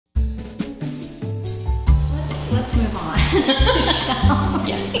let's move on.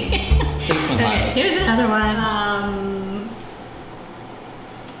 Yes, please. Please move on. Okay, here's another one.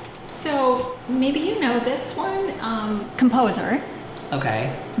 So maybe you know this one. Composer.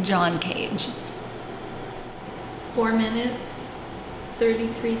 Okay. John Cage. 4 minutes,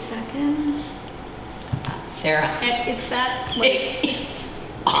 33 seconds. Sarah. And it's that, It's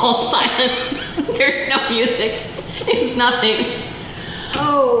all silence. There's no music. It's nothing.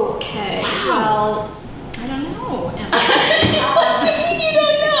 okay. Wow. Well, I don't know. What do you mean you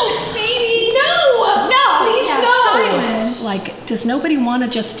don't know? Maybe. No. Please Yeah, no. silence. Like, does nobody want to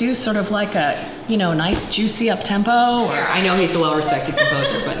just do sort of like a, nice juicy up tempo? Or I know he's a well-respected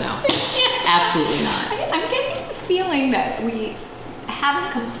composer, but no. Absolutely not. I'm getting the feeling that we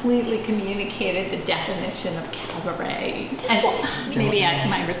haven't completely communicated the definition of cabaret. And maybe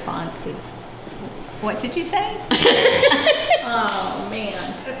my response is, what did you say? Oh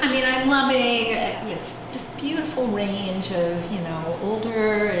man. I mean, I'm loving this beautiful range of,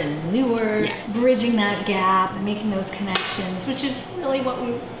 older and newer, bridging that gap and making those connections, which is really what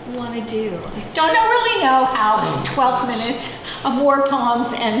we want to do. Just don't really know how 12 minutes of war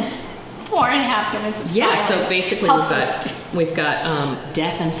poems and 4.5 minutes of silence. So basically we've got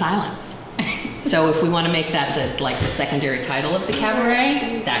death and silence. So if we want to make that the secondary title of the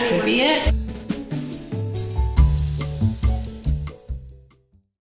cabaret, that could be it.